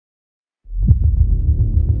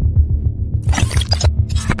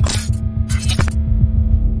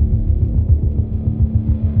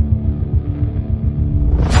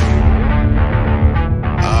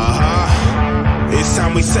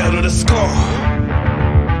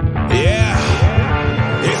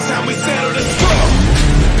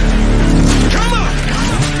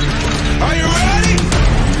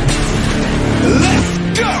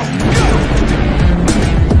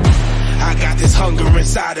hunger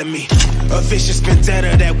inside of me. A vicious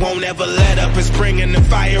vendetta that won't ever let up is bringing the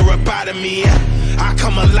fire up out of me. I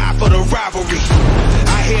come alive for the rivalry.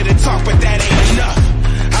 I hear the talk, but that ain't enough.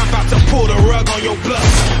 I'm about to pull the rug on your bluff.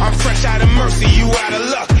 I'm fresh out of mercy, you out of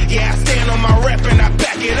luck. Yeah, I stand on my rep and I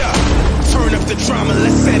back it up. Turn up the drama,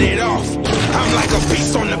 let's set it off. I'm like a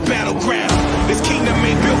beast on the battleground. This kingdom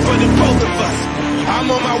ain't built for the both of us.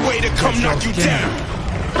 I'm on my way to come knock you down.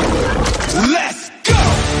 Let's go!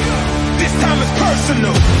 This time is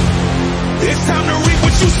personal. It's time to reap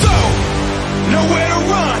what you sow. Nowhere to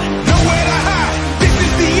run, nowhere to hide. This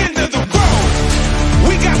is the end of the road.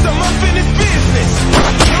 We got some unfinished business.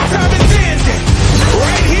 Your time is ending.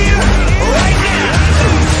 Right here, right now.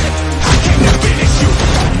 I came to finish you.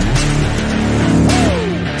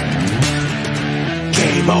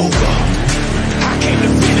 Game over. I came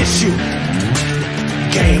to finish you.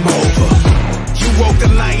 Game over. You woke the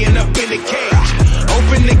lion up in the cage.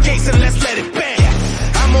 Open the gates and let's let it bang.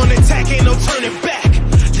 I'm on attack, ain't no turning back.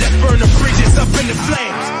 Let's burn the bridges up in the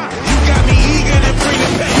flames. You got me eager to bring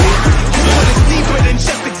the pain. You know it's deeper than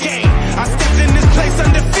just a game. I stepped in this place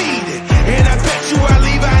undefeated, and I bet you I'll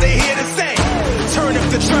leave out of here the same. Turn up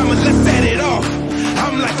the drama, let's set it off.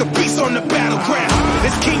 I'm like a beast on the battleground.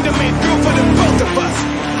 This kingdom ain't built for the both of us.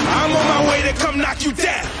 I'm on my way to come knock you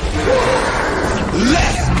down.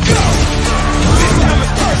 Let's